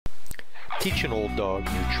Teach an old dog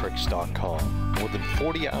new tricks.com. More than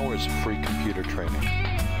 40 hours of free computer training.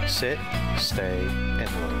 Sit, stay,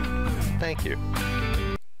 and learn. Thank you.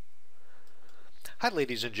 Hi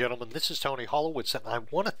ladies and gentlemen, this is Tony Holowitz, and I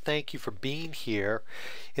want to thank you for being here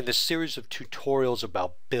in this series of tutorials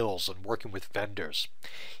about bills and working with vendors.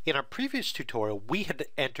 In our previous tutorial, we had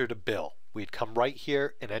entered a bill. We'd come right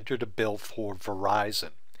here and entered a bill for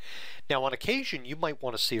Verizon. Now on occasion you might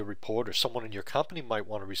want to see a report, or someone in your company might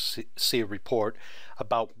want to see a report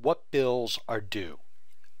about what bills are due.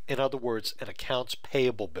 In other words, an accounts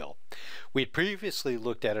payable bill. We had previously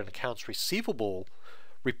looked at an accounts receivable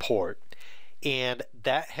report, and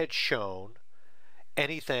that had shown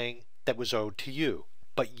anything that was owed to you.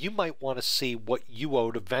 But you might want to see what you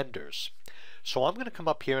owe to vendors. So I'm going to come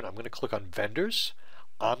up here and I'm going to click on vendors.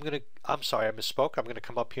 I'm sorry, I misspoke. I'm going to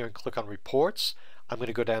come up here and click on reports. I'm going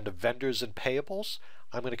to go down to vendors and payables.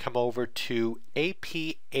 I'm going to come over to AP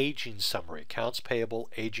aging summary, accounts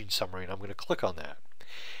payable aging summary, and I'm going to click on that.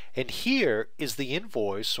 And here is the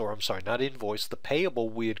invoice, or I'm sorry, not invoice, the payable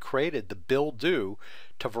we had created, the bill due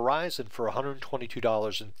to Verizon for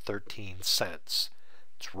 $122.13. It's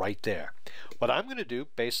right there. What I'm going to do,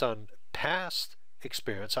 based on past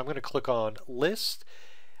experience, I'm going to click on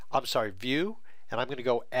view, and I'm going to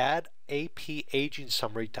go add AP aging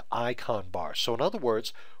summary to icon bar. So in other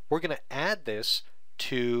words, we're going to add this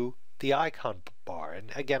to the icon bar.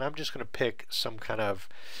 And again, I'm just going to pick some kind of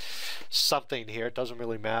something here. It doesn't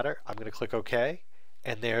really matter. I'm going to click OK.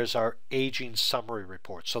 And there's our aging summary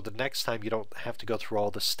report. So the next time you don't have to go through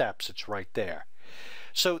all the steps. It's right there.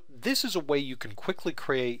 So this is a way you can quickly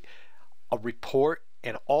create a report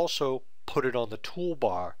and also put it on the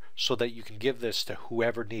toolbar so that you can give this to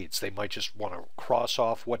whoever needs. They might just want to cross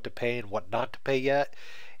off what to pay and what not to pay yet,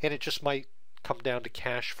 and it just might come down to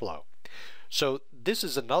cash flow. So this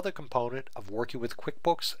is another component of working with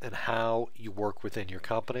QuickBooks and how you work within your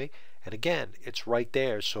company. And again, it's right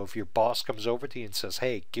there. So if your boss comes over to you and says,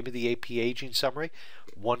 hey, give me the AP aging summary,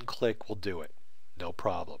 one click will do it. No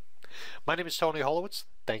problem. My name is Tony Holowitz.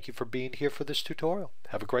 Thank you for being here for this tutorial.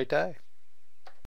 Have a great day.